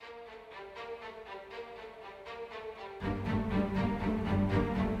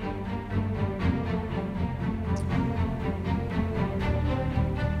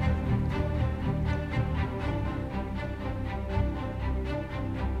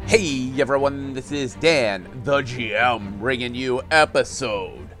Hey everyone, this is Dan, the GM, bringing you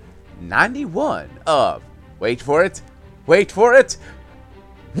episode 91 of, wait for it, What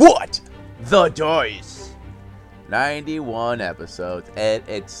the Dice? 91 episodes, and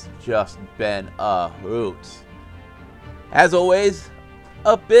it's just been a hoot. As always,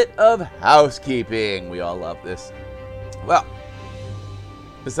 a bit of housekeeping. We all love this. Well,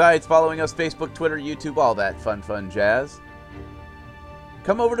 besides following us Facebook, Twitter, YouTube, all that fun jazz,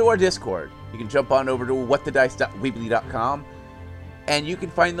 come over to our Discord. You can jump on over to whatthedice.weebly.com and you can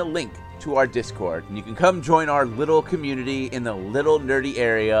find the link to our Discord. And you can come join our little community in the little nerdy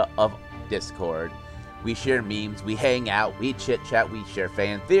area of Discord. We share memes, we hang out, we chit-chat, we share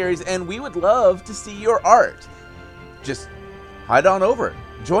fan theories, and we would love to see your art. Just head on over.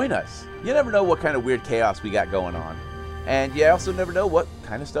 Join us. You never know what kind of weird chaos we got going on. And you also never know what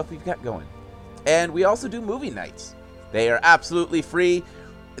kind of stuff we've got going. And we also do movie nights. They are absolutely free.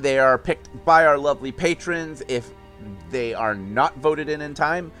 They are picked by our lovely patrons. If they are not voted in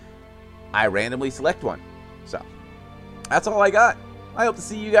time, I randomly select one. So, that's all I got. I hope to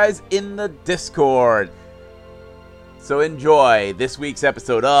see you guys in the Discord. So enjoy this week's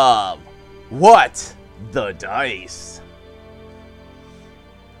episode of What the Dice?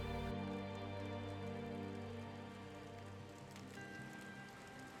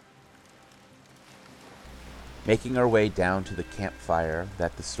 Making our way down to the campfire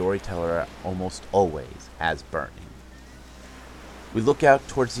that the storyteller almost always has burning. We look out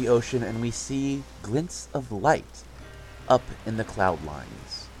towards the ocean and we see glints of light up in the cloud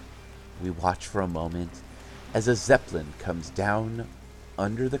lines. We watch for a moment as a zeppelin comes down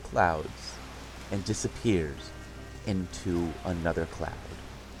under the clouds and disappears into another cloud.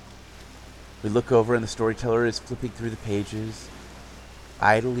 We look over and the storyteller is flipping through the pages,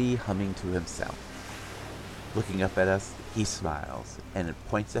 idly humming to himself. Looking up at us, he smiles and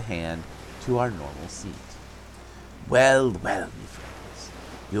points a hand to our normal seat. Well, me friends,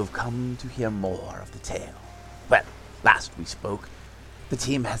 you have come to hear more of the tale. Well, last we spoke, the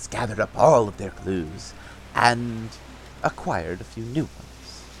team has gathered up all of their clues and acquired a few new ones.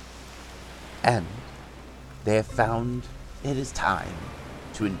 And they have found it is time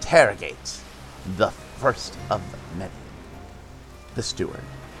to interrogate the first of many. The steward,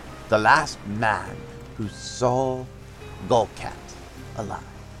 the last man who saw Golcat alive.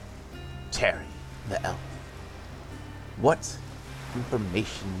 Terry the elf. What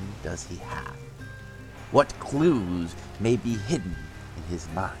information does he have? What clues may be hidden in his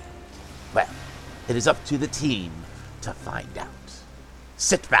mind? Well, it is up to the team to find out.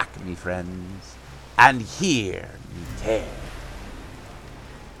 Sit back, me friends, and hear me tale.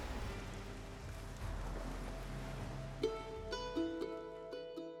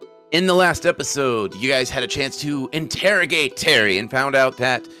 In the last episode, you guys had a chance to interrogate Terry and found out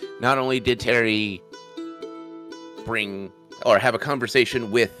that not only did Terry have a conversation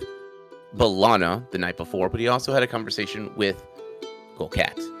with Balana the night before, but he also had a conversation with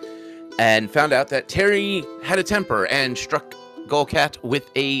Golcat. And found out that Terry had a temper and struck Golcat with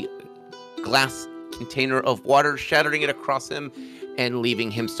a glass container of water, shattering it across him and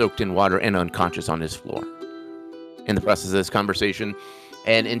leaving him soaked in water and unconscious on his floor. In the process of this conversation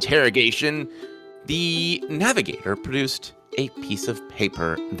and interrogation, the navigator produced a piece of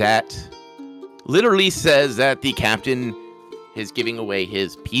paper that literally says that the captain is giving away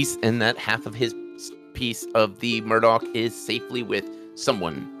his piece and that half of his piece of the Murdoch is safely with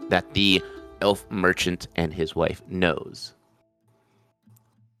someone that the elf merchant and his wife knows.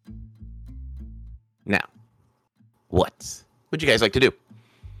 Now, what would you guys like to do?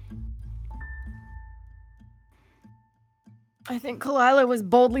 I think Kalila was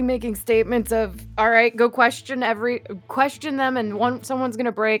boldly making statements of, all right, go question them and someone's going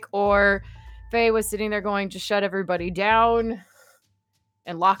to break, or Faye was sitting there going to shut everybody down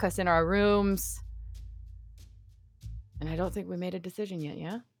and lock us in our rooms. And I don't think we made a decision yet,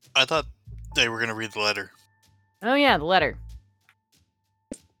 yeah? I thought they were going to read the letter. Oh yeah, the letter.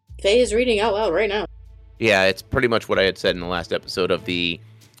 Faye is reading out loud right now. Yeah, it's pretty much what I had said in the last episode of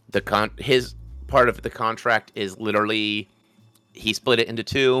his part of the contract is literally, he split it into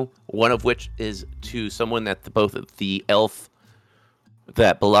two, one of which is to someone that both of the elf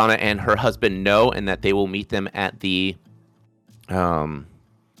that Balana and her husband know, and that they will meet them at the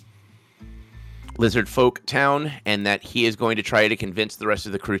Lizard Folk town, and that he is going to try to convince the rest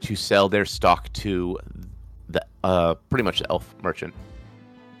of the crew to sell their stock to the pretty much the elf merchant.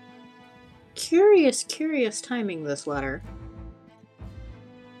 Curious timing, this letter.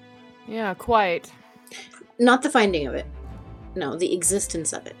 Yeah, quite. Not the finding of it. No, the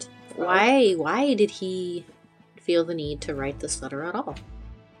existence of it. Why did he feel the need to write this letter at all?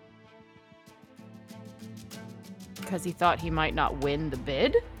 Because he thought he might not win the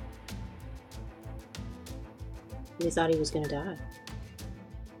bid? He thought he was gonna die.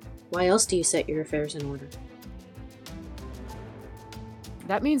 Why else do you set your affairs in order?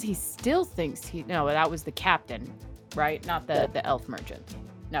 That means he still thinks he... No, that was the captain, right? Not the elf merchant.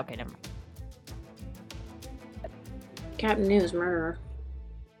 No, okay, never mind. Captain News murderer.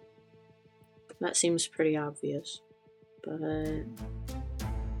 That seems pretty obvious. But...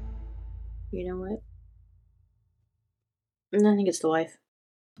 you know what? I think it's the wife.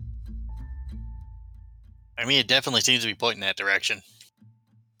 I mean, it definitely seems to be pointing that direction.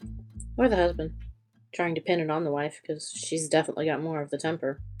 Or the husband. Trying to pin it on the wife, because she's definitely got more of the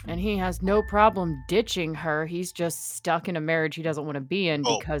temper. And he has no problem ditching her. He's just stuck in a marriage he doesn't want to be in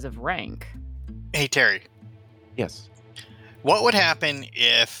Oh. because of rank. Hey, Terry, Yes. what would happen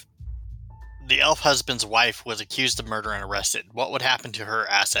if the elf husband's wife was accused of murder and arrested? What would happen to her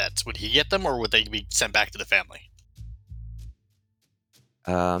assets? Would he get them, or would they be sent back to the family?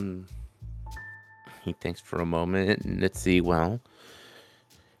 He thinks for a moment, and let's see. Well,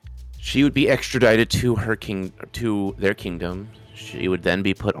 she would be extradited to to their kingdom. She would then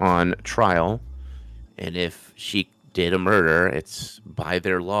be put on trial, and if she did a murder, it's by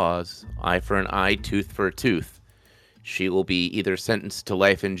their laws, eye for an eye, tooth for a tooth. She will be either sentenced to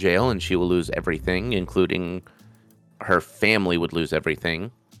life in jail, and she will lose everything, including her family would lose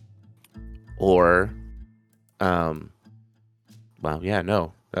everything, or, the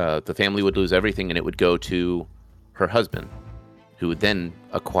family would lose everything, and it would go to her husband, who would then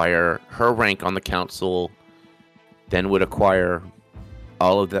acquire her rank on the council, then would acquire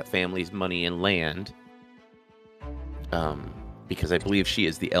all of that family's money and land, because I believe she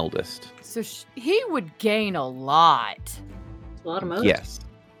is the eldest. So he would gain a lot. A lot of motives. Yes.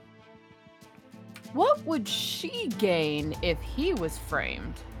 What would she gain if he was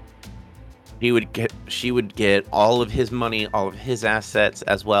framed? She would get all of his money, all of his assets,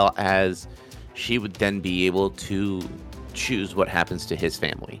 as well as she would then be able to choose what happens to his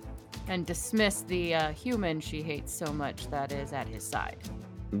family. And dismiss the human she hates so much that is at his side.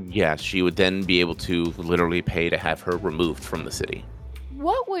 Yeah, she would then be able to literally pay to have her removed from the city.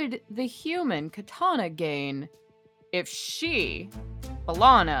 What would the human Katana gain if she,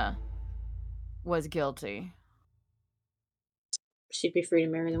 Balana, was guilty? She'd be free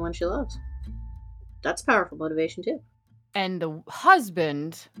to marry the one she loves. That's powerful motivation, too. And the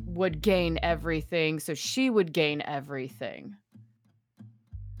husband would gain everything, so she would gain everything.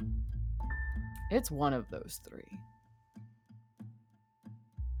 It's one of those three.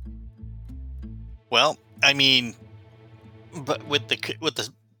 Well, I mean, but with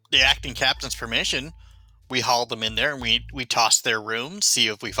the acting captain's permission, we haul them in there and we toss their rooms, see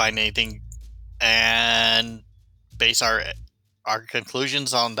if we find anything, and base our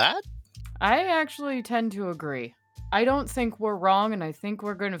conclusions on that. I actually tend to agree. I don't think we're wrong, and I think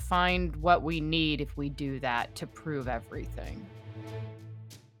we're going to find what we need if we do that to prove everything.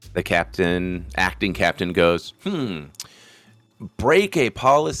 The acting captain goes, break a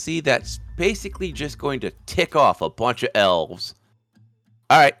policy that's basically just going to tick off a bunch of elves.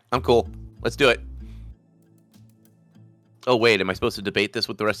 All right, I'm cool. Let's do it. Oh, wait, am I supposed to debate this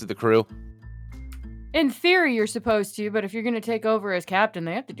with the rest of the crew? In theory, you're supposed to, but if you're going to take over as captain,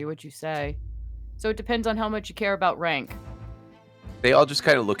 they have to do what you say. So it depends on how much you care about rank. They all just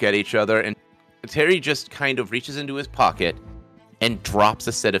kind of look at each other, and Terry just kind of reaches into his pocket and drops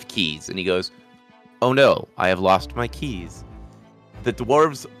a set of keys, and he goes, "Oh no, I have lost my keys." The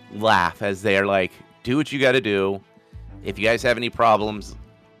dwarves laugh as they are like, "Do what you gotta do. If you guys have any problems,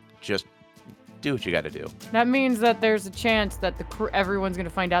 just do what you gotta do." That means that there's a chance that everyone's going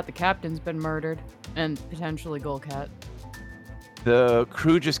to find out the captain's been murdered, and potentially Golcat. The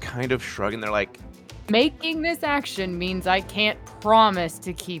crew just kind of shrug, and they're like, Making this action means I can't promise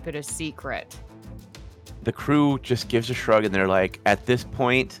to keep it a secret. the crew just gives a shrug, and they're like, at this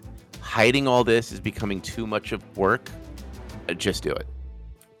point, hiding all this is becoming too much of work. Just do it.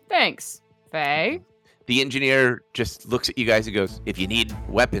 Thanks, Faye. The engineer just looks at you guys and goes, if you need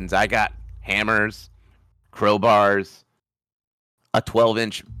weapons, I got hammers, crowbars, a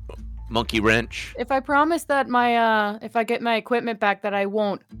 12-inch monkey wrench. If I promise that if I get my equipment back that I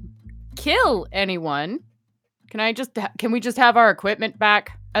won't kill anyone, can we just have our equipment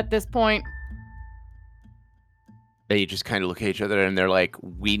back at this point? They just kind of look at each other, and they're like,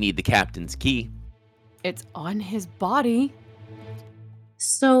 we need the captain's key. It's on his body.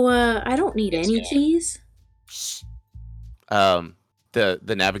 So, I don't need It's any gonna- keys. Shh.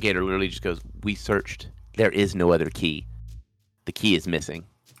 The navigator literally just goes, "We searched. There is no other key. The key is missing.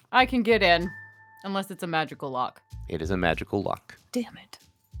 I can get in, unless it's a magical lock. It is a magical lock." Damn it.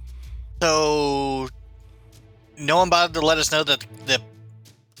 So, no one bothered to let us know that the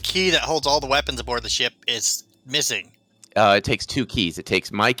key that holds all the weapons aboard the ship is missing. It takes 2 keys. It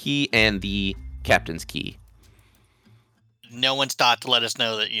takes my key and the captain's key. No one's thought to let us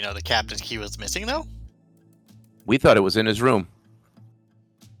know that, the captain's key was missing, though? We thought it was in his room.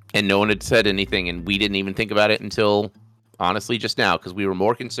 And no one had said anything, and we didn't even think about it until, honestly, just now, because we were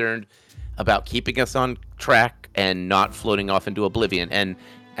more concerned about keeping us on track and not floating off into oblivion. And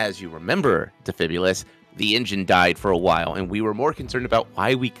as you remember, Defibulus, the engine died for a while, and we were more concerned about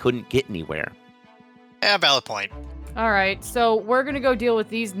why we couldn't get anywhere. Yeah, valid point. All right, so we're going to go deal with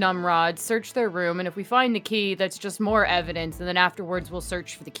these numrods, search their room, and if we find the key, that's just more evidence, and then afterwards we'll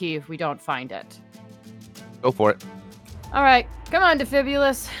search for the key if we don't find it. Go for it. All right, come on,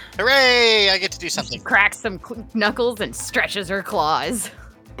 Defibulus. Hooray! I get to do She something. cracks some knuckles and stretches her claws.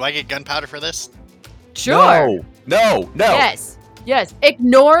 Do I get gunpowder for this? Sure. No. Yes.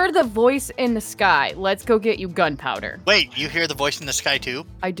 Ignore the voice in the sky. Let's go get you gunpowder. Wait, you hear the voice in the sky, too?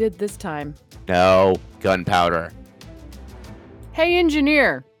 I did this time. No. Gunpowder. Hey,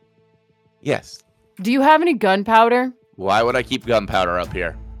 engineer. Yes. Do you have any gunpowder? Why would I keep gunpowder up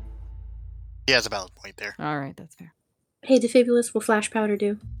here? He has a valid point there. All right, that's fair. Hey, Defibulus, will flash powder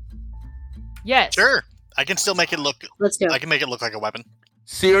do? Yes. Sure. I can still make it look... Let's go. I can make it look like a weapon.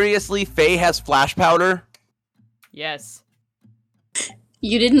 Seriously, Faye has flash powder? Yes.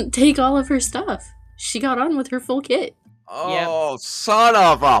 You didn't take all of her stuff. She got on with her full kit. Oh, son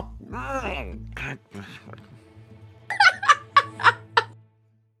of a...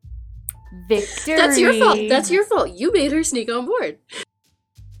 Victory. That's your fault. That's your fault. You made her sneak on board.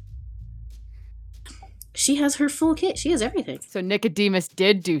 She has her full kit. She has everything. So Nicodemus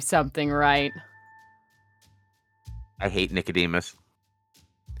did do something right. I hate Nicodemus.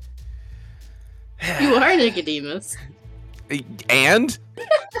 You are Nicodemus. And?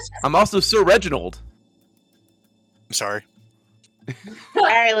 I'm also Sir Reginald. I'm sorry. All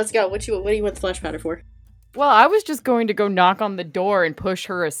right, let's go. What do you want the flash powder for? Well, I was just going to go knock on the door and push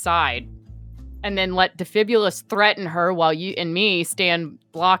her aside. And then let Defibulus threaten her while you and me stand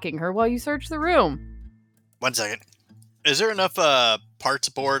blocking her while you search the room. 1 second. Is there enough parts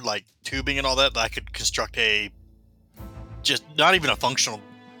aboard, like tubing and all that I could construct just not even a functional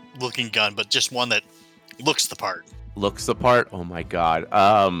looking gun, but just one that looks the part? Looks the part? Oh my god.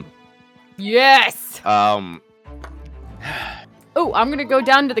 Yes! Um... Oh, I'm gonna go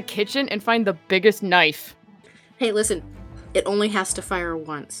down to the kitchen and find the biggest knife. Hey, listen. It only has to fire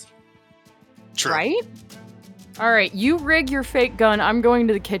once. True. Right? Alright, you rig your fake gun. I'm going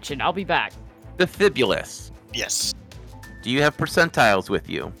to the kitchen. I'll be back. Defibulus. Yes. Do you have percentiles with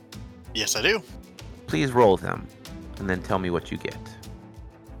you? Yes, I do. Please roll them, and then tell me what you get.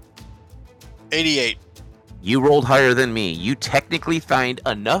 88. You rolled higher than me. You technically find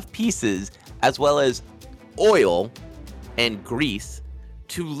enough pieces, as well as oil and grease,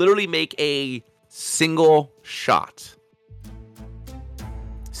 to literally make a single shot.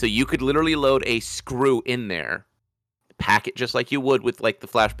 So you could literally load a screw in there, pack it just like you would with like the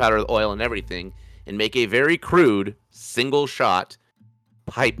flash powder, the oil, and everything, and make a very crude single shot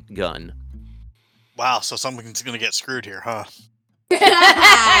pipe gun. Wow, so someone's going to get screwed here, huh?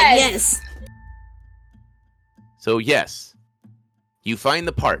 Yes. So yes, you find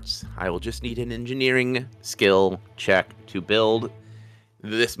the parts. I will just need an engineering skill check to build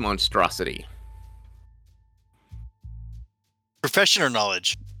this monstrosity. Profession or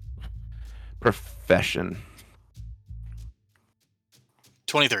knowledge? Profession.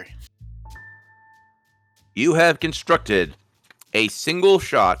 23. You have constructed a single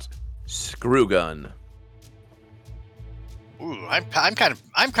shot screw gun. Ooh, I'm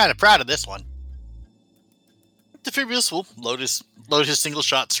kind of proud of this one. Defibulus will load his single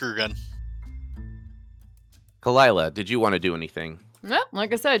shot screw gun. Kalila, did you want to do anything? Well,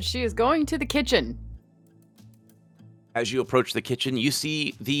 like I said, she is going to the kitchen. As you approach the kitchen, you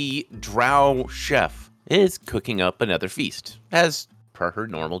see the drow chef is cooking up another feast, as per her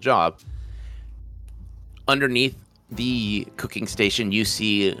normal job. Underneath the cooking station, you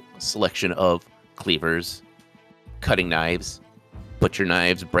see a selection of cleavers, cutting knives, butcher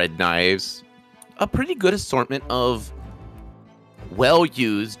knives, bread knives, a pretty good assortment of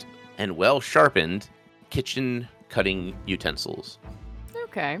well-used and well-sharpened kitchen cutting utensils.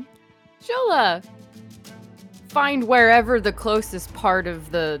 Okay. She'll, find wherever the closest part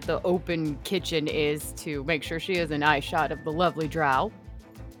of the open kitchen is to make sure she has an eye shot of the lovely drow.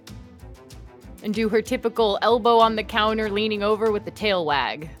 and do her typical elbow on the counter, leaning over with the tail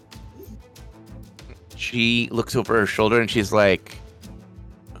wag. She looks over her shoulder and she's like,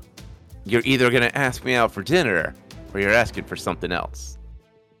 "You're either going to ask me out for dinner or you're asking for something else."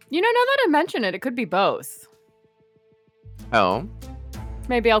 You know, now that I mention it, it could be both. Oh?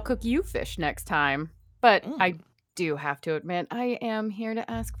 Maybe I'll cook you fish next time. But I do have to admit, I am here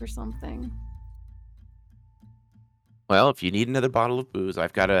to ask for something. Well, if you need another bottle of booze,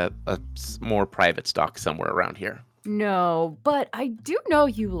 I've got a more private stock somewhere around here. No, but I do know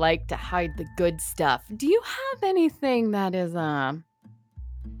you like to hide the good stuff. Do you have anything that is,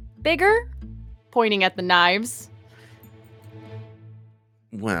 bigger? Pointing at the knives.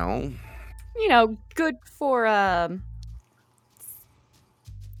 Well, You know, good for,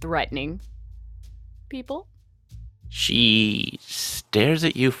 threatening people. she stares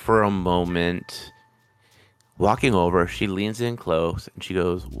at you for a moment. Walking over, she leans in close and she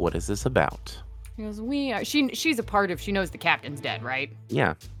goes, "What is this about?" She goes, she's a part of, she knows the captain's dead, right?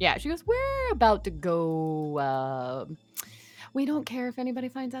 Yeah. Yeah, she goes, we're about to go, we don't care if anybody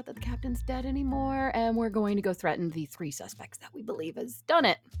finds out that the captain's dead anymore, and we're going to go threaten the 3 suspects that we believe has done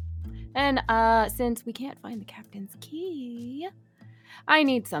it. And, since we can't find the captain's key, I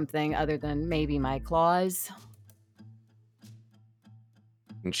need something other than maybe my claws.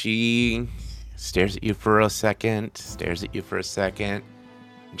 And she stares at you for a second, and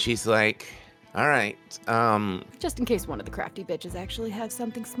she's like, "All right, Just in case one of the crafty bitches actually has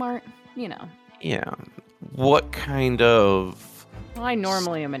something smart, you know. yeah, what kind of..." Well, I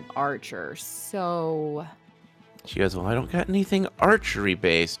normally am an archer, so... She goes, "Well, I don't got anything archery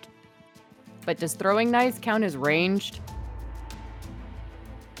based." But does throwing knives count as ranged?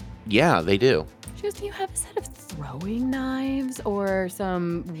 Yeah, they do. She goes, do you have a set of throwing knives or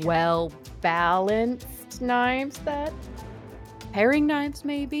some well-balanced knives that... Paring knives,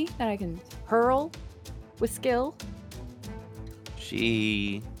 maybe, that I can hurl with skill?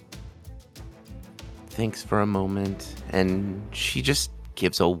 She thinks for a moment, and she just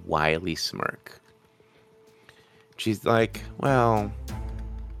gives a wily smirk. She's like, "Well,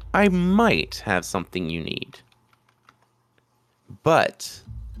 I might have something you need, but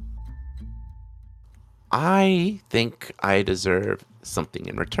I think I deserve something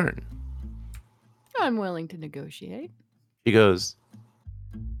in return." I'm willing to negotiate. She goes,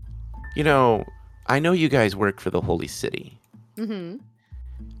 "You know, I know you guys work for the Holy City. Mm-hmm.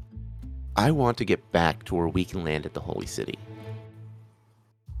 I want to get back to where we can land at the Holy City."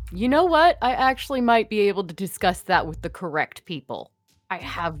 You know what? I actually might be able to discuss that with the correct people. I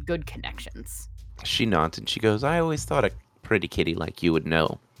have good connections. She nods and she goes, "I always thought a pretty kitty like you would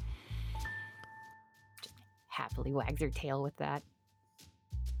know." Happily wags her tail with that.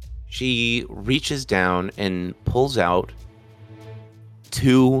 She reaches down and pulls out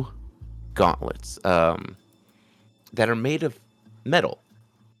 2 gauntlets that are made of metal.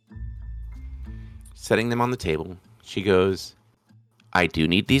 Setting them on the table, she goes, "I do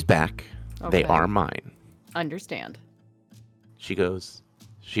need these back. They Okay. are mine." Understand.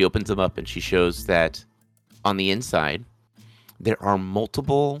 She opens them up and she shows that on the inside, there are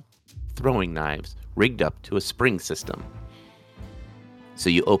multiple throwing knives rigged up to a spring system. So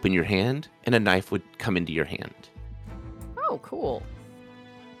you open your hand and a knife would come into your hand. Oh, cool.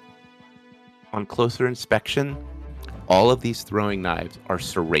 On closer inspection, all of these throwing knives are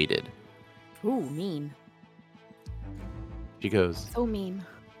serrated. Ooh, mean. She goes, So mean.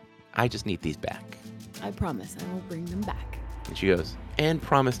 "I just need these back." I promise I will bring them back. And she goes, "And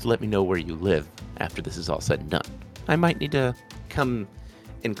promise to let me know where you live after this is all said and done. I might need to come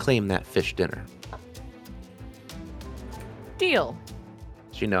and claim that fish dinner." Deal.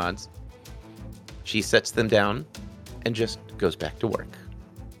 She nods. She sets them down and just goes back to work.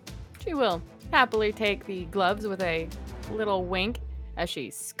 She will happily take the gloves with a little wink as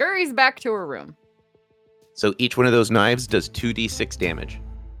she scurries back to her room. So each one of those knives does 2d6 damage.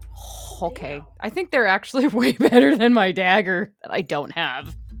 Okay. I think they're actually way better than my dagger that I don't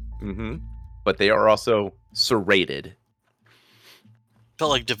have. Mm-hmm. But they are also serrated.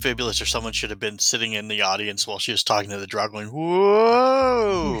 Felt like Defibulous or someone should have been sitting in the audience while she was talking to the drug going,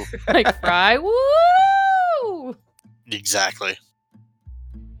 "Whoa!" Like Fry, woo! Exactly.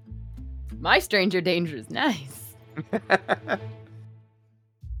 My stranger danger is nice.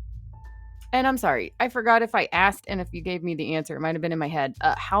 And I'm sorry, I forgot if I asked and if you gave me the answer. It might have been in my head.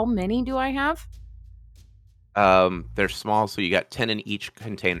 How many do I have? They're small, so you got 10 in each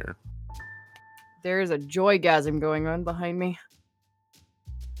container. There is a joygasm going on behind me.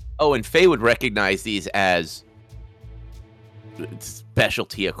 Oh, and Faye would recognize these as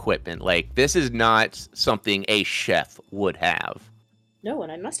specialty equipment. Like, this is not something a chef would have. No,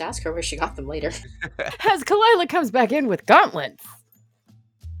 and I must ask her where she got them later. As Kalila comes back in with gauntlets.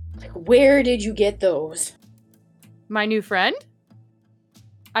 Where did you get those? My new friend?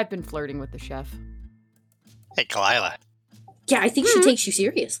 I've been flirting with the chef. Hey, Kalila, Yeah, I think she takes you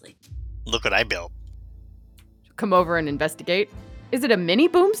seriously. look what I built. Come over and investigate. Is it a mini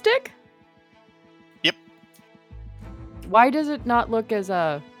boomstick? Yep. Why does it not look as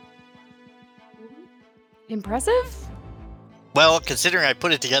impressive? Well, considering I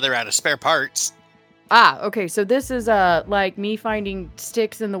put it together out of spare parts. Ah, okay, so this is like me finding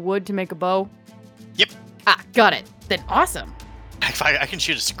sticks in the wood to make a bow? Yep. Ah, got it. Then awesome. I can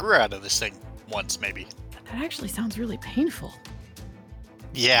shoot a screw out of this thing once, maybe. That actually sounds really painful.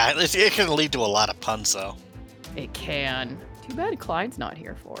 Yeah, it can lead to a lot of puns, though. It can. Too bad Clyde's not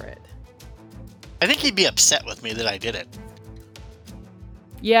here for it. I think he'd be upset with me that I did it.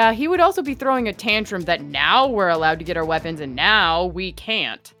 Yeah, he would also be throwing a tantrum that now we're allowed to get our weapons and now we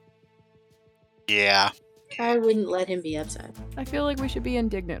can't. Yeah. I wouldn't let him be upset. I feel like we should be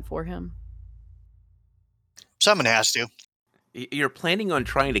indignant for him. Someone has to. You're planning on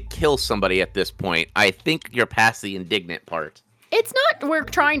trying to kill somebody at this point. I think you're past the indignant part. It's not we're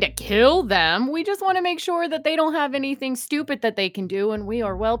trying to kill them. We just want to make sure that they don't have anything stupid that they can do, and we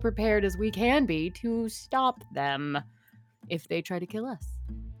are well prepared as we can be to stop them if they try to kill us.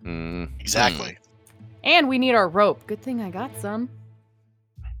 Exactly. And we need our rope. Good thing I got some.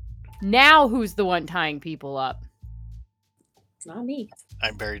 Now who's the one tying people up, It's not me.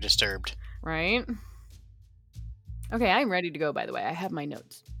 I'm very disturbed. right? Okay, I'm ready to go, by the way. I have my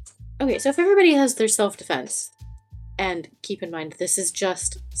notes. Okay, so if everybody has their self-defense, and keep in mind, this is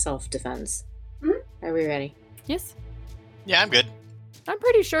just self-defense. Are we ready? Yes? Yeah, I'm good. I'm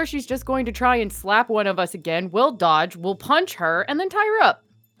pretty sure she's just going to try and slap one of us again. We'll dodge, we'll punch her, and then tie her up.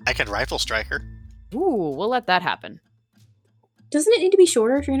 I could rifle strike her. Ooh, we'll let that happen. Doesn't it need to be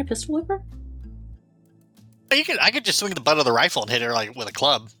shorter if you're gonna pistol whip her? I could just swing the butt of the rifle and hit her like with a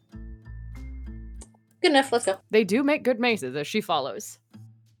club. Good enough, let's go. They do make good maces as she follows.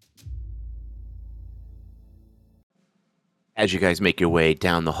 As you guys make your way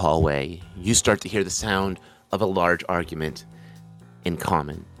down the hallway, you start to hear the sound of a large argument in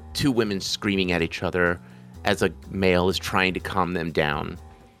common. Two women screaming at each other as a male is trying to calm them down.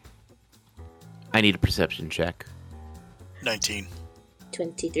 I need a perception check. 19.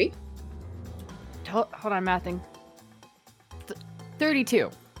 23. Hold on, mathing.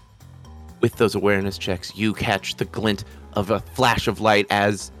 32. With those awareness checks, you catch the glint of a flash of light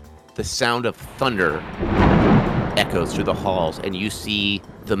as the sound of thunder echoes through the halls, and you see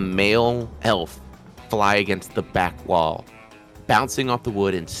the male elf fly against the back wall, bouncing off the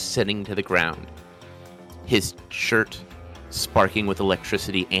wood and sitting to the ground. His shirt sparking with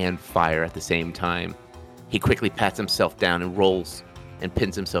electricity and fire at the same time. He quickly pats himself down and rolls and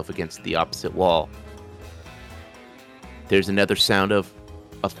pins himself against the opposite wall. There's another sound of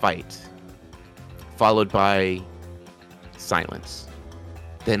a fight, followed by silence.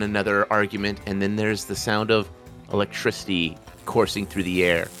 Then another argument, and then there's the sound of electricity coursing through the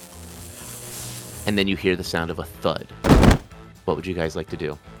air. And then you hear the sound of a thud. What would you guys like to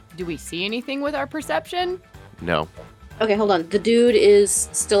do? Do we see anything with our perception? No. Okay, hold on. The dude is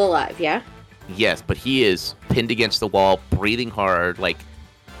still alive, yeah? Yes, but he is pinned against the wall, breathing hard, like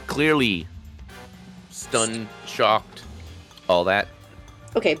clearly stunned, shocked, all that.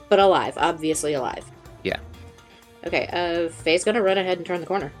 Okay, but alive. Obviously alive. Yeah. Okay, Faye's gonna run ahead and turn the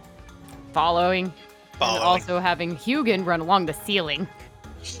corner. Following. Following. And also having Hugin run along the ceiling.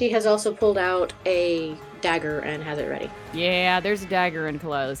 She has also pulled out a dagger and has it ready. Yeah, there's a dagger in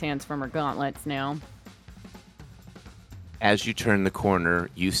Kalila's hands from her gauntlets now. As you turn the corner,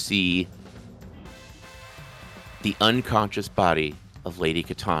 you see the unconscious body of Lady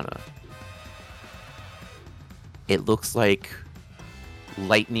Katana. It looks like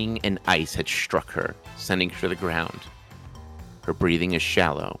lightning and ice had struck her, sending her to the ground. Her breathing is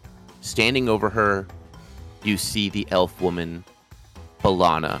shallow. Standing over her, you see the elf woman,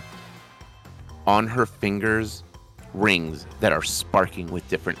 Balana. On her fingers, rings that are sparking with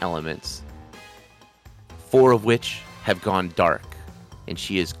different elements. 4 of which have gone dark, and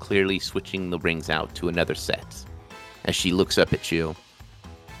she is clearly switching the rings out to another set. As she looks up at you,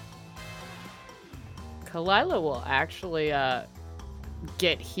 Kalila will actually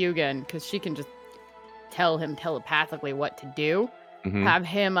get Hugin, because she can just tell him telepathically what to do. Mhm. Have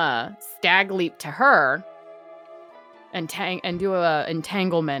him stag leap to her and do a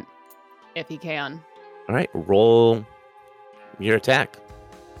entanglement if he can. all right, roll your attack.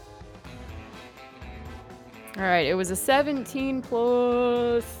 All right, it was a 17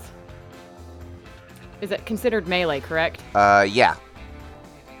 plus. Is that considered melee, correct? Yeah.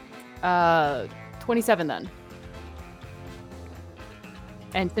 27 then.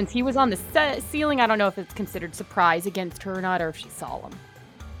 And since he was on the ceiling, I don't know if it's considered surprise against her or not, or if she saw him.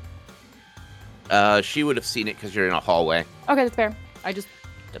 She would have seen it because you're in a hallway. Okay, that's fair. I just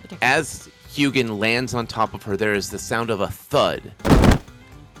double checked. As Hugin lands on top of her, there is the sound of a thud.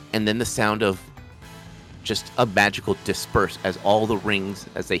 And then the sound of just a magical disperse as all the rings,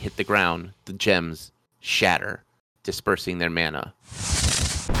 as they hit the ground, the gems shatter, dispersing their mana.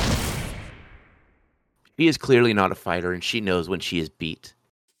 She is clearly not a fighter, and she knows when she is beat.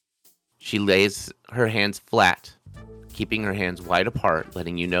 She lays her hands flat, keeping her hands wide apart,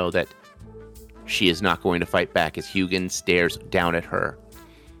 letting you know that she is not going to fight back as Hugin stares down at her,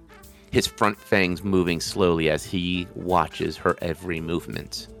 his front fangs moving slowly as he watches her every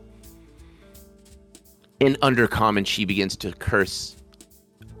movement. In Undercommon, she begins to curse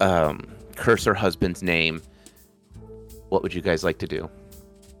her husband's name. What would you guys like to do?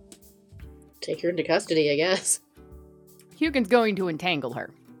 Take her into custody, I guess. Hugin's going to entangle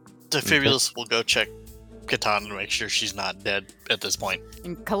her. Defibulous will go check Katana to make sure she's not dead at this point.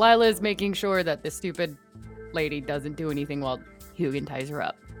 And Kalila is making sure that this stupid lady doesn't do anything while Hugin ties her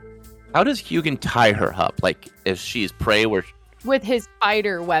up. How does Hugin tie her up? Like, if she's prey where... With his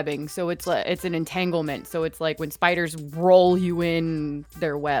spider webbing, so it's an entanglement. So it's like when spiders roll you in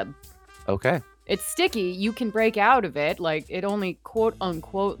their web. Okay. It's sticky. You can break out of it. Like, it only quote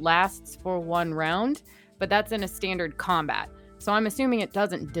unquote lasts for one round, but that's in a standard combat. So I'm assuming it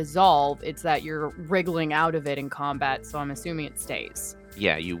doesn't dissolve. It's that you're wriggling out of it in combat. So I'm assuming it stays.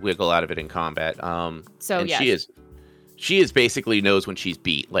 Yeah, you wiggle out of it in combat. So and yeah, she is basically knows when she's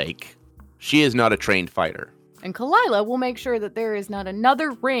beat. Like, she is not a trained fighter. And Kalila will make sure that there is not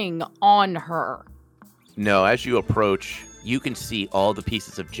another ring on her. No, as you approach, you can see all the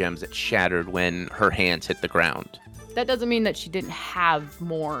pieces of gems that shattered when her hands hit the ground. That doesn't mean that she didn't have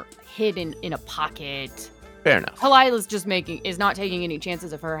more hidden in a pocket. Fair enough. Kalila's just is not taking any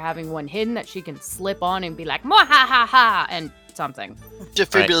chances of her having one hidden that she can slip on and be like, "Mwah ha ha ha," and something.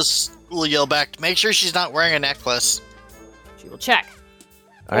 Defibulous will yell back, make sure she's not wearing a necklace. She will check.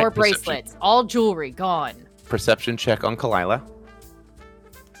 All right, Or bracelets. All jewelry gone. Perception check on Kalila.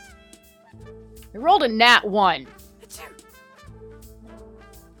 I rolled a nat 1.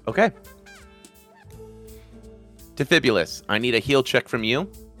 Okay. Defibulous, I need a heal check from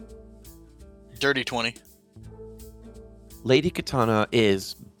you. Dirty 20. Lady Katana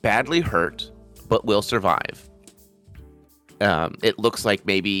is badly hurt, but will survive. It looks like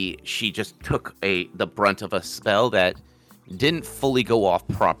maybe she just took the brunt of a spell that didn't fully go off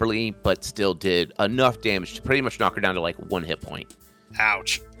properly, but still did enough damage to pretty much knock her down to like 1 hit point.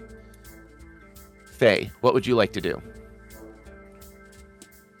 Ouch. Faye, what would you like to do?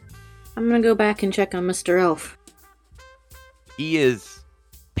 I'm gonna go back and check on Mr. Elf. He is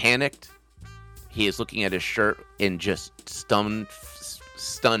panicked. He is looking at his shirt in just stunned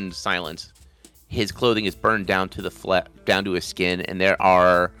silence. His clothing is burned down to down to his skin, and there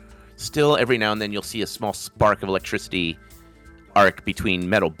are still every now and then you'll see a small spark of electricity arc between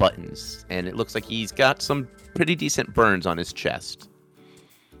metal buttons, and it looks like he's got some pretty decent burns on his chest.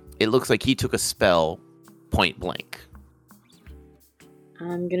 It looks like he took a spell point blank.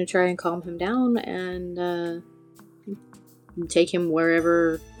 I'm gonna try and calm him down and take him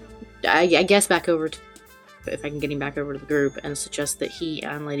wherever. I guess back over to, if I can get him back over to the group, and suggest that he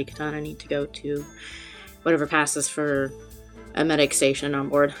and Lady Katana need to go to whatever passes for a medic station on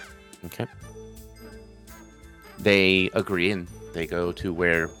board. Okay. They agree, and they go to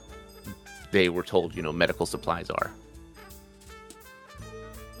where they were told, medical supplies are.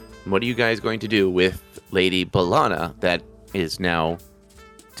 What are you guys going to do with Lady Balana that is now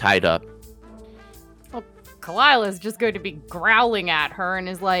tied up? Well, Kalila's just going to be growling at her and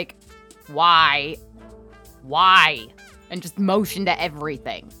is like, why? Why? And just motion to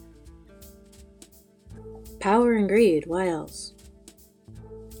everything. Power and greed, why else?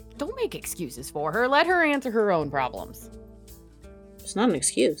 Don't make excuses for her. Let her answer her own problems. It's not an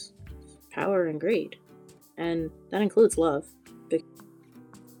excuse. It's power and greed. And that includes love. But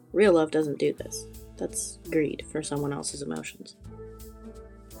real love doesn't do this. That's greed for someone else's emotions.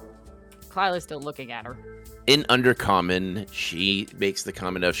 Kalila's still looking at her. In Undercommon, she makes the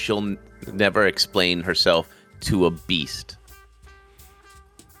comment of she'll never explain herself to a beast.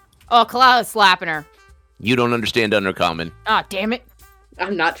 Oh, Kalila's slapping her. You don't understand Undercommon. Ah, damn it.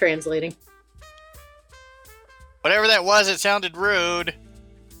 I'm not translating. Whatever that was, it sounded rude.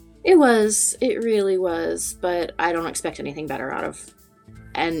 It was. It really was. But I don't expect anything better out of.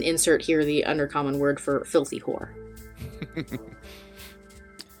 And insert here the Undercommon word for filthy whore.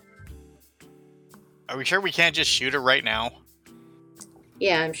 Are we sure we can't just shoot her right now?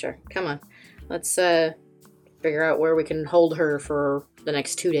 Yeah, I'm sure. Come on. Let's figure out where we can hold her for the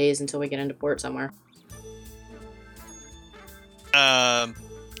next 2 days until we get into port somewhere.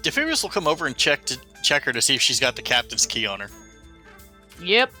 Defibulus will come over and check her to see if she's got the captain's key on her.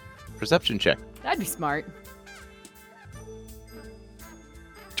 Yep, Perception check. that'd be smart.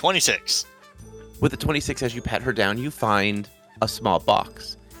 26. With the 26, as you pat her down, you find a small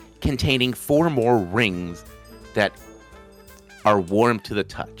box containing 4 more rings that are warm to the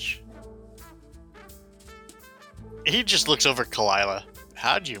touch. He just looks over at Kalila.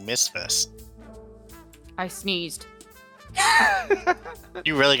 How'd you miss this? I sneezed.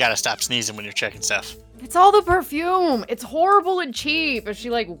 You really gotta stop sneezing when you're checking stuff. It's all the perfume. It's horrible and cheap. And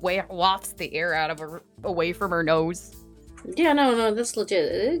she like wafts the air out of her away from her nose. Yeah, no, that's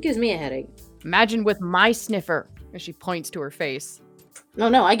legit. It gives me a headache. Imagine with my sniffer. And she points to her face.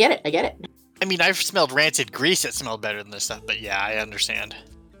 No, I get it. I mean, I've smelled rancid grease that smelled better than this stuff, but yeah, I understand.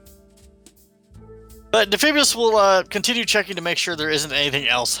 But Defibulus will continue checking to make sure there isn't anything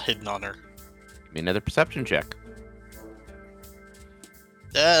else hidden on her. Give me another perception check.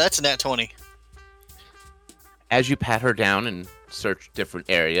 That's a nat 20. As you pat her down and search different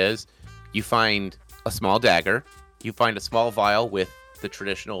areas, you find a small dagger. You find a small vial with the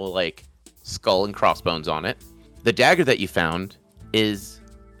traditional, like, skull and crossbones on it. The dagger that you found is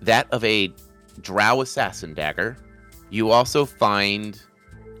that of a drow assassin dagger. You also find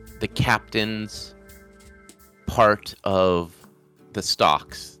the captain's part of the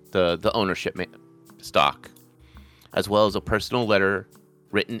stocks, the ownership stock, as well as a personal letter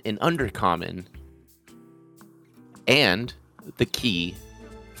written in Undercommon, and the key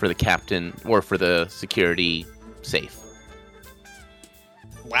for the captain or for the security safe.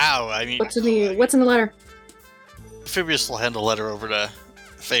 Wow, I mean... What's in the letter? Defibulus will hand the letter over to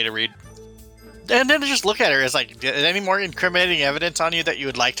Faye to read. And then just look at her as like, any more incriminating evidence on you that you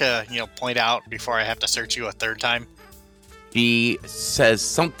would like to, point out before I have to search you a third time? She says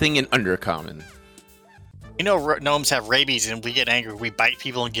something in Undercommon. You know, gnomes have rabies, and we get angry. We bite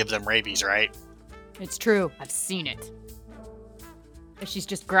people and give them rabies, right? It's true. I've seen it. And she's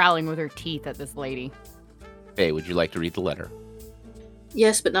just growling with her teeth at this lady. Hey, would you like to read the letter?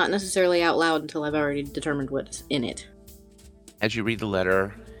 Yes, but not necessarily out loud until I've already determined what's in it. As you read the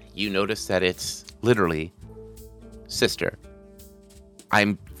letter, you notice that it's literally, Sister,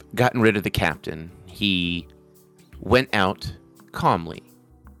 I'm gotten rid of the captain. He went out calmly.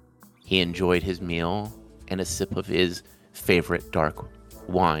 He enjoyed his meal and a sip of his favorite dark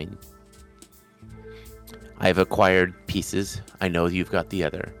wine. I have acquired pieces. I know you've got the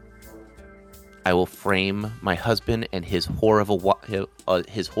other. I will frame my husband and his whore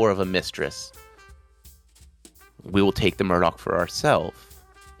of a mistress. We will take the Murdoch for ourselves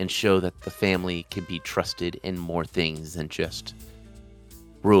and show that the family can be trusted in more things than just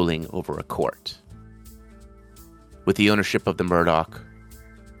ruling over a court. With the ownership of the Murdoch,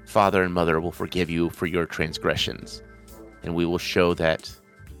 Father and Mother will forgive you for your transgressions, and we will show that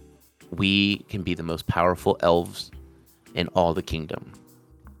we can be the most powerful elves in all the kingdom.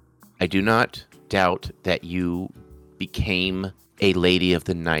 I do not doubt that you became a lady of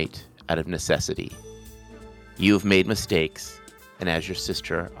the night out of necessity. You have made mistakes, and as your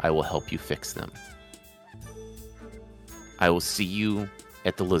sister, I will help you fix them. I will see you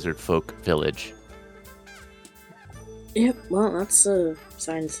at the Lizard Folk village. Yep, well, that's a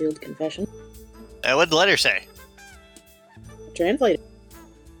signed, sealed confession. What'd the letter say? Translate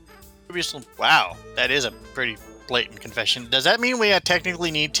it. Wow, that is a pretty blatant confession. Does that mean we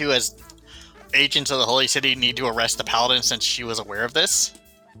technically need to, as agents of the Holy City, need to arrest the paladin since she was aware of this?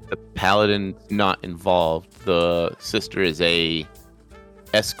 The paladin not involved. The sister is a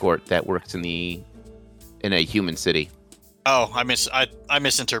escort that works in a human city. Oh, I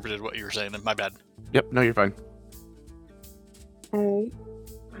misinterpreted what you were saying then. My bad. Yep, no, you're fine. Alright.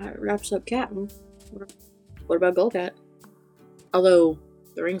 That wraps up Captain. What about Golcat? Although,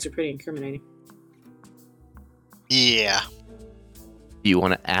 the rings are pretty incriminating. Yeah. Do you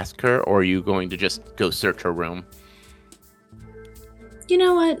want to ask her, or are you going to just go search her room? You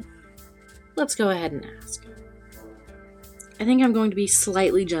know what? Let's go ahead and ask. I think I'm going to be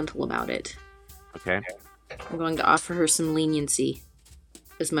slightly gentle about it. Okay. I'm going to offer her some leniency.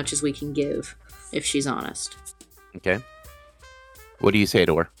 As much as we can give, if she's honest. Okay. What do you say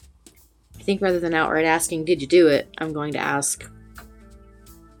to her? I think rather than outright asking, did you do it, I'm going to ask,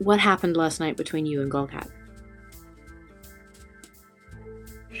 what happened last night between you and Golcat?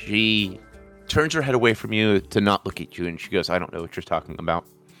 She turns her head away from you to not look at you, and she goes, I don't know what you're talking about.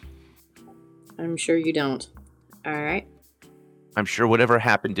 I'm sure you don't. Alright. I'm sure whatever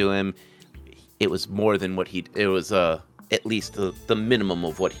happened to him, it was more than it was at least the minimum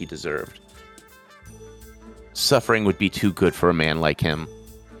of what he deserved. Suffering would be too good for a man like him.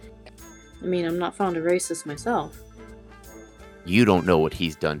 I mean, I'm not fond of racists myself. You don't know what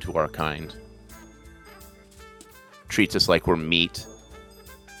he's done to our kind. Treats us like we're meat,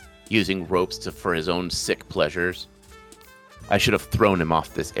 using ropes for his own sick pleasures. I should have thrown him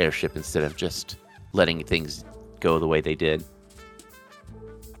off this airship instead of just letting things go the way they did.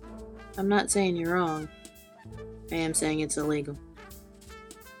 I'm not saying you're wrong. I am saying it's illegal.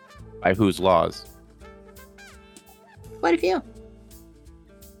 By whose laws? Quite a few.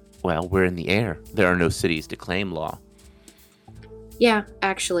 Well, we're in the air. There are no cities to claim law. Yeah,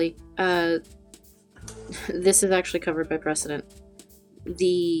 actually. This is actually covered by precedent.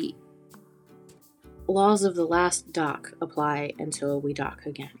 The laws of the last dock apply until we dock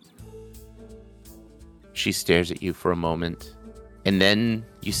again. She stares at you for a moment, and then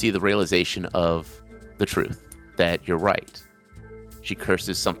you see the realization of the truth, that you're right. She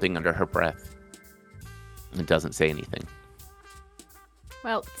curses something under her breath and doesn't say anything.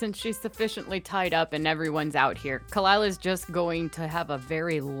 Well, since she's sufficiently tied up and everyone's out here, Kalila's just going to have a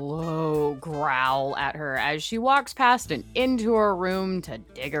very low growl at her as she walks past and into her room to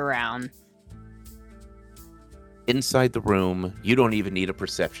dig around. Inside the room, you don't even need a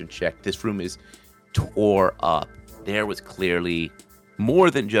perception check. This room is tore up. There was clearly more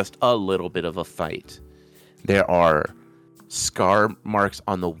than just a little bit of a fight. There are scar marks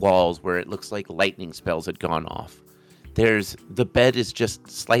on the walls where it looks like lightning spells had gone off. The bed is just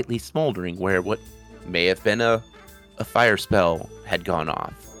slightly smoldering where what may have been a fire spell had gone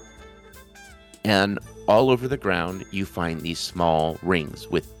off. And all over the ground, you find these small rings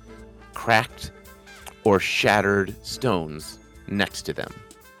with cracked or shattered stones next to them.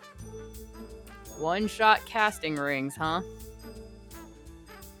 One-shot casting rings, huh?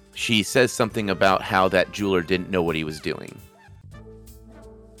 She says something about how that jeweler didn't know what he was doing.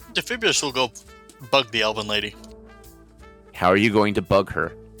 Defibrius will go bug the elven lady. How are you going to bug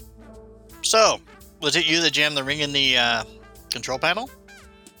her? So, was it you that jammed the ring in the control panel?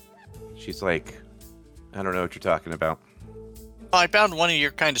 She's like, I don't know what you're talking about. Well, I found one of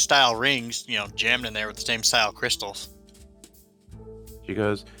your kind of style rings, jammed in there with the same style crystals. She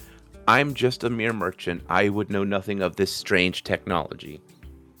goes, I'm just a mere merchant. I would know nothing of this strange technology.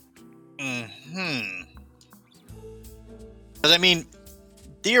 Because, I mean,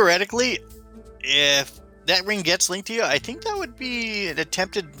 theoretically, if that ring gets linked to you, I think that would be an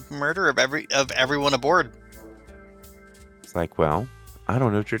attempted murder of everyone aboard. It's like, well, I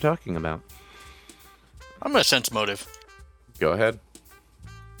don't know what you're talking about. I'm gonna sense motive. Go ahead.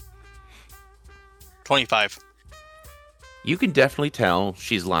 25. You can definitely tell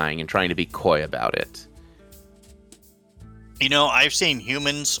she's lying and trying to be coy about it. I've seen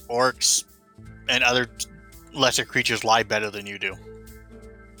humans, orcs, and other lesser creatures lie better than you do.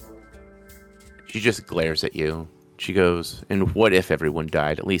 She just glares at you. She goes, and what if everyone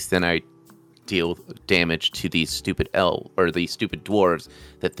died? At least then I deal damage to these stupid these stupid dwarves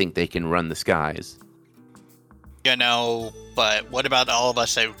that think they can run the skies. But what about all of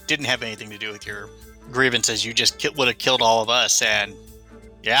us that didn't have anything to do with your grievances? You just would have killed all of us, and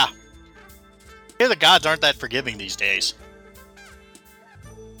yeah. The gods aren't that forgiving these days.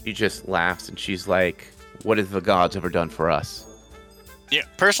 She just laughs and she's like, what have the gods ever done for us? Yeah,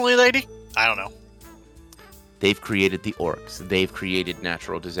 personally, lady, I don't know. They've created the orcs. They've created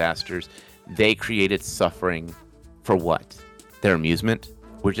natural disasters. They created suffering. For what? Their amusement?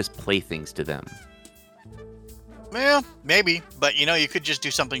 We're just playthings to them. Well, maybe. But, you could just do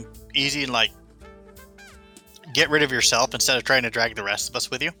something easy and, get rid of yourself instead of trying to drag the rest of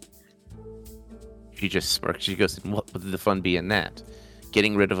us with you. She just smirks. She goes, what would the fun be in that?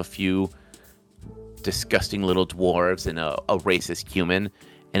 Getting rid of a few disgusting little dwarves and a racist human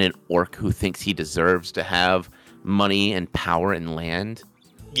and an orc who thinks he deserves to have money and power and land?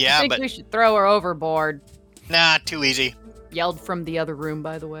 Yeah, I think we should throw her overboard. Nah, too easy. Yelled from the other room,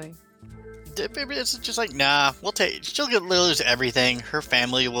 by the way. It's just like, nah, she'll lose everything. Her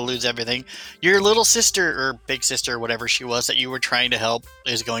family will lose everything. Your little sister, or big sister, whatever she was that you were trying to help,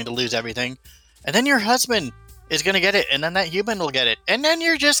 is going to lose everything. And then your husband is going to get it, and then that human will get it. And then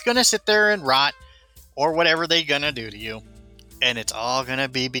you're just going to sit there and rot, or whatever they're going to do to you. And it's all going to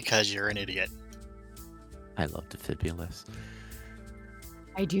be because you're an idiot. I love Defibulus.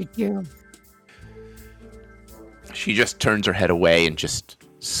 I do too. She just turns her head away and just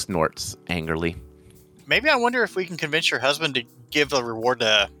snorts angrily. Maybe I wonder if we can convince your husband to give a reward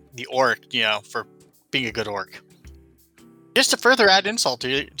to the orc, for being a good orc. Just to further add insult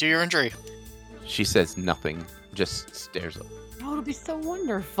to your injury. She says nothing, just stares Oh, it'll be so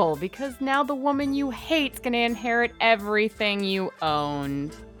wonderful because now the woman you hate's gonna inherit everything you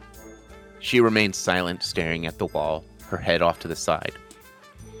owned. She remains silent, staring at the wall, her head off to the side.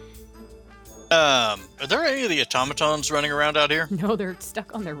 Are there any of the automatons running around out here? No, they're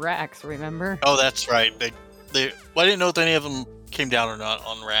stuck on their racks, remember? Oh, that's right. Well, I didn't know if any of them came down or not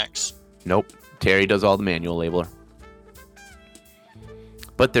on racks. Nope. Terry does all the manual labeler.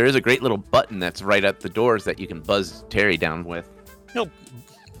 But there is a great little button that's right at the doors that you can buzz Terry down with. No.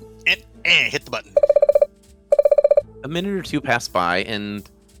 Hit the button. A minute or two pass by, and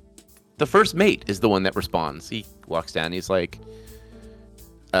the first mate is the one that responds. He walks down. He's like,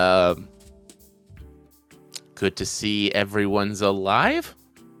 good to see everyone's alive?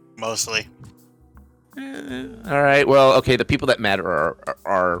 Mostly. All right. Well, okay. The people that matter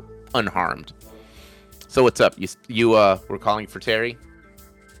are unharmed. So what's up? You were calling for Terry?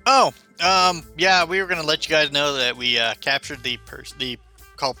 Oh, yeah, we were gonna let you guys know that we captured the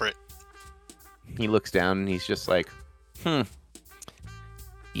culprit. He looks down and he's just like,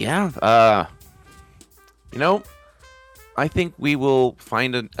 yeah, I think we will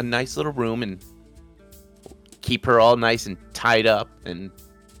find a nice little room and keep her all nice and tied up and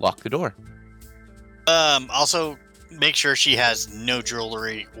lock the door. Also, make sure she has no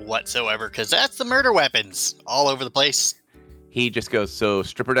jewelry whatsoever, because that's the murder weapons all over the place. He just goes, so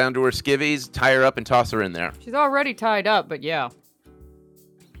strip her down to her skivvies, tie her up, and toss her in there. She's already tied up, but yeah.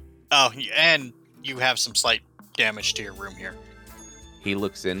 Oh, and you have some slight damage to your room here. He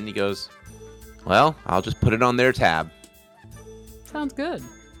looks in and he goes, well, I'll just put it on their tab. Sounds good.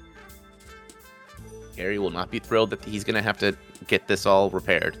 Gary will not be thrilled that he's going to have to get this all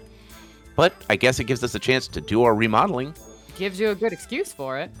repaired. But I guess it gives us a chance to do our remodeling. Gives you a good excuse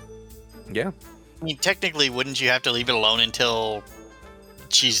for it. Yeah. I mean, technically, wouldn't you have to leave it alone until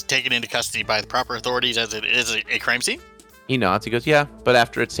she's taken into custody by the proper authorities as it is a crime scene? He nods. He goes, yeah, but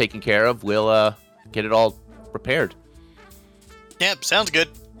after it's taken care of, we'll get it all repaired. Yep, sounds good.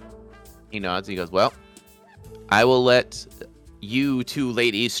 He nods. He goes, well, I will let you two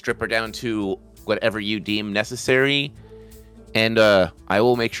ladies strip her down to whatever you deem necessary. And I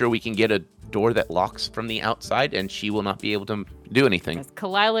will make sure we can get a door that locks from the outside, and she will not be able to do anything. As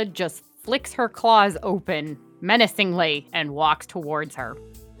Kalila just flicks her claws open menacingly and walks towards her.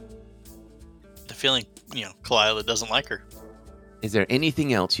 The feeling, Kalila doesn't like her. Is there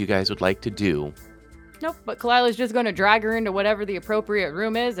anything else you guys would like to do? Nope, but Kalila's just going to drag her into whatever the appropriate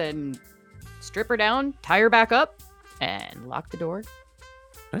room is and strip her down, tie her back up, and lock the door.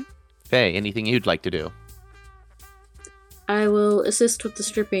 Faye, anything you'd like to do? I will assist with the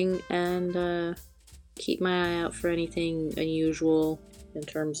stripping and keep my eye out for anything unusual in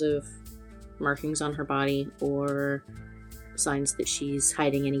terms of markings on her body or signs that she's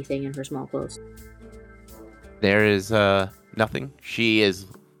hiding anything in her small clothes. There is nothing. She is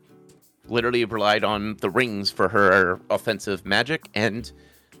literally relied on the rings for her offensive magic, and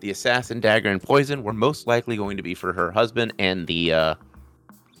the assassin, dagger, and poison were most likely going to be for her husband and the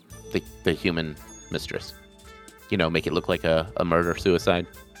human mistress. Make it look like a murder-suicide.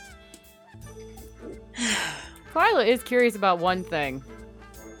 Kalila is curious about one thing.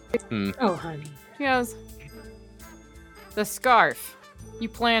 Oh, honey. She goes, the scarf. You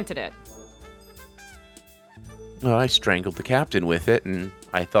planted it. Well, I strangled the captain with it, and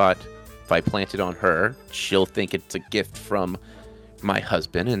I thought if I plant it on her, she'll think it's a gift from my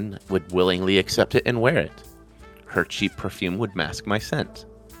husband and would willingly accept it and wear it. Her cheap perfume would mask my scent.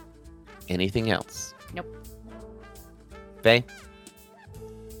 Anything else? Nope. Faye?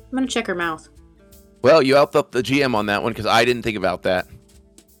 I'm gonna check her mouth. Well, you upped up the GM on that one because I didn't think about that.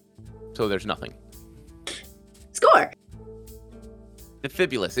 So there's nothing. Score!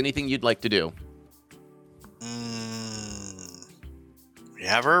 Defibulous, anything you'd like to do? We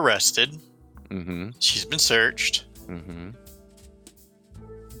have her arrested. Mm-hmm. She's been searched. Mm-hmm.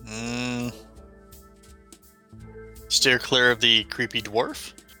 Steer clear of the creepy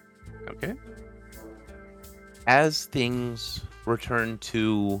dwarf. Okay. As things return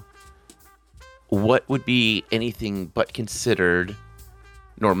to what would be anything but considered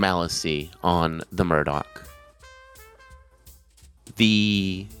normalcy on the Murdoch,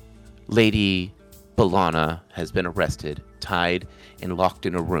 the Lady B'Elanna has been arrested, tied, and locked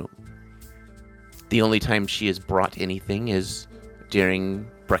in a room. The only time she is brought anything is during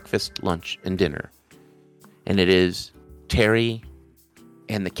breakfast, lunch, and dinner. And it is Terry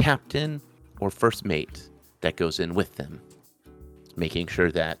and the captain or first mate that goes in with them, making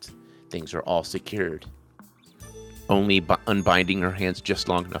sure that things are all secured. Only unbinding her hands just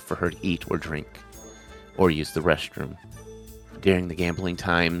long enough for her to eat or drink or use the restroom. During the gambling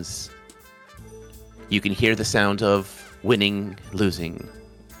times, you can hear the sound of winning, losing,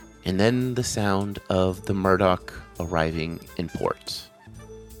 and then the sound of the Murdoch arriving in port.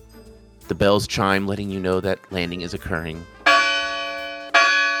 The bells chime, letting you know that landing is occurring.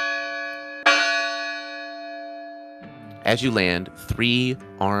 As you land, 3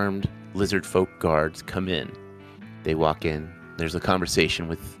 armed lizard folk guards come in. They walk in. There's a conversation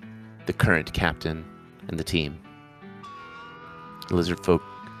with the current captain and the team. The lizard folk,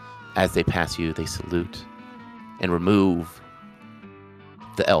 as they pass you, they salute and remove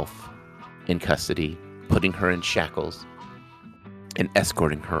the elf in custody, putting her in shackles and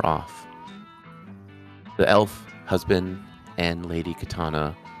escorting her off. The elf husband and Lady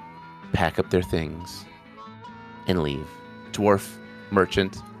Katana pack up their things and leave. Dwarf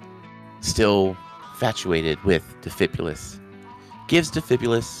merchant, still infatuated with Defibulus, gives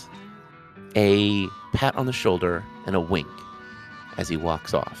Defibulus a pat on the shoulder and a wink as he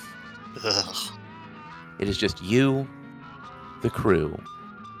walks off. Ugh. It is just you, the crew,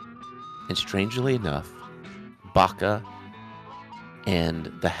 and strangely enough, Baka and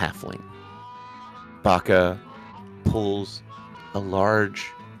the halfling. Baka pulls a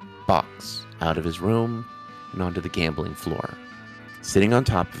large box out of his room and onto the gambling floor. Sitting on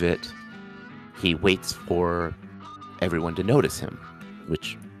top of it, he waits for everyone to notice him,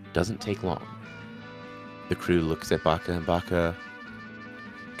 which doesn't take long. The crew looks at Baka, and Baka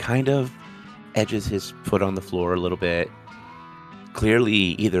kind of edges his foot on the floor a little bit,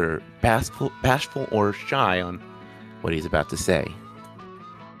 clearly either bashful or shy on what he's about to say.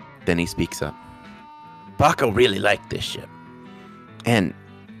 Then he speaks up. Baka really liked this ship, and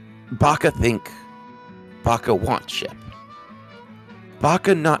Baka think Baka wants ship.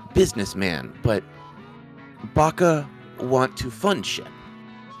 Baka not businessman, but Baka want to fund ship,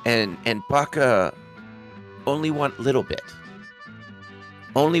 and Baka only want little bit.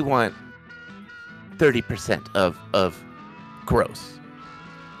 Only want 30% of gross.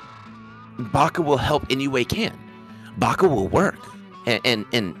 Baka will help any way can. Baka will work,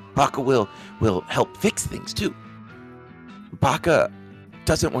 and Baka will help fix things too. Baka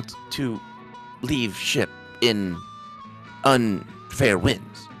doesn't want to leave ship in unfair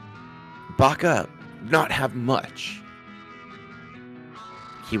winds. Baka not have much.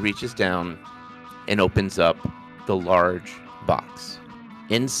 He reaches down and opens up the large box.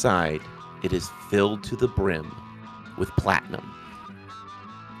 Inside, it is filled to the brim with platinum.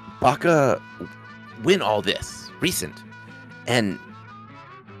 Baka win all this recent and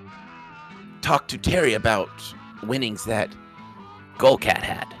talked to Terry about winnings that Golcat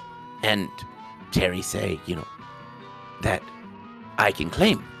had. And Terry say, that I can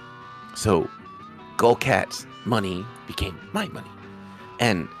claim. So Golcat's money became my money.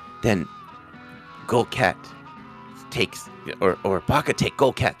 And then Golcat takes, or Baka take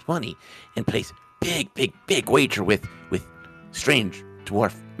Golcat's money and place big wager with strange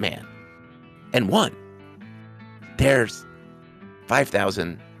dwarf man. And won. There's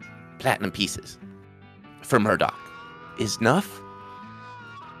 5,000 platinum pieces for Murdoch. Is enough?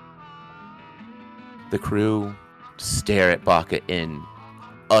 The crew stare at Baka in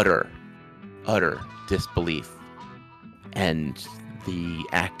utter disbelief. And the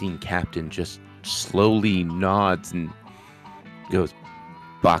acting captain just slowly nods and goes,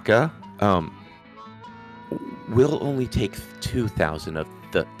 Baka, we'll only take 2,000 of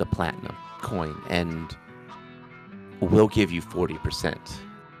the platinum coin, and we'll give you 40%.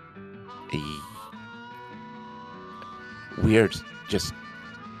 We're just,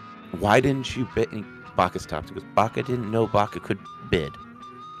 why didn't you bid? And Baka stops and goes, Baka didn't know Baka could bid.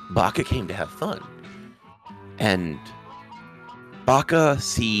 Baka came to have fun. And Baka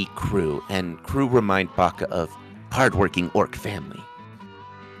see crew, and crew remind Baka of hardworking orc family.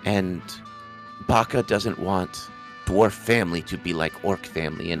 And Baka doesn't want dwarf family to be like orc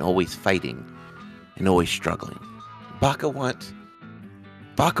family and always fighting and always struggling. Baka want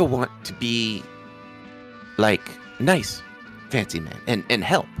to be like nice fancy man and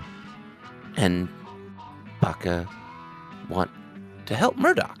help. And Baka want to help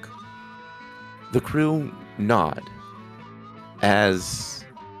Murdoch. The crew nod as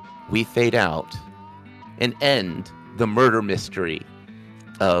we fade out and end the murder mystery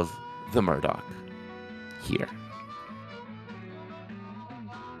of the Murdoch here.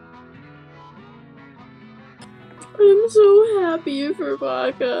 I'm so happy for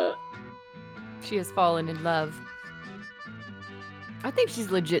Baka. She has fallen in love. I think she's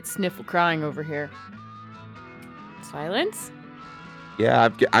legit sniffle crying over here. Silence? Yeah,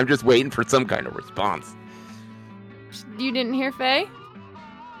 I'm just waiting for some kind of response. You didn't hear Faye?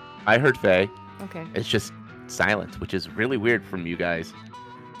 I heard Faye. Okay. It's just silence, which is really weird from you guys.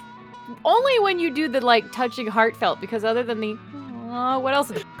 only when you do the like touching heartfelt, because other than the what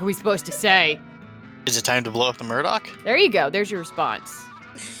else are we supposed to say? Is it time to blow up the Murdoch? There you go. There's your response.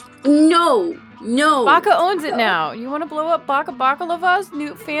 No. Baka owns it now. You want to blow up Baka Bakalava's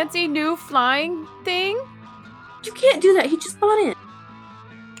new fancy new flying thing? You can't do that. He just bought it.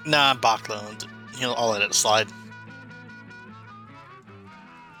 Nah, Bakla owns it. I'll let it slide.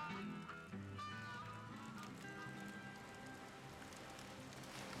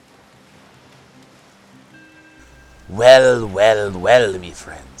 Well, me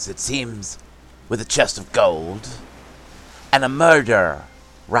friends. It seems with a chest of gold and a murder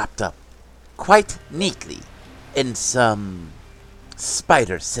wrapped up quite neatly in some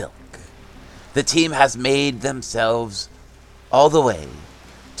spider silk, the team has made themselves all the way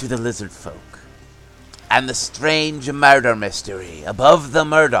to the lizard folk. And the strange murder mystery above the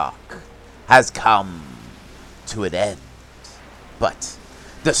Murdoch has come to an end. But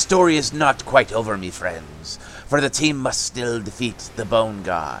the story is not quite over, me friends, for the team must still defeat the Bone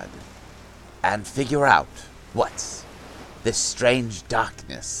God and figure out what's this strange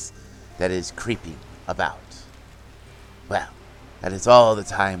darkness that is creeping about. Well, that is all the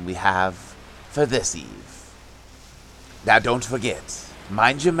time we have for this eve. Now don't forget,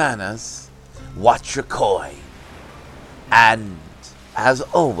 mind your manners, watch your coin, and, as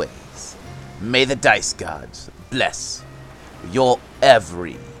always, may the dice gods bless your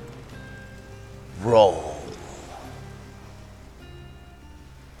every roll.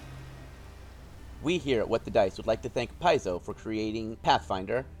 We here at What the Dice would like to thank Paizo for creating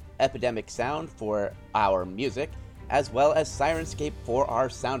Pathfinder, Epidemic Sound for our music, as well as Sirenscape for our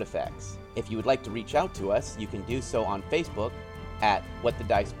sound effects. If you would like to reach out to us, you can do so on Facebook at What the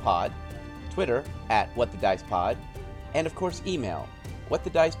Dice Pod, Twitter at What the Dice Pod, and of course email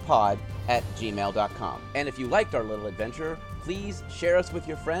whatthedicepod@gmail.com. And if you liked our little adventure, please share us with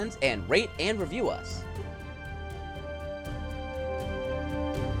your friends and rate and review us.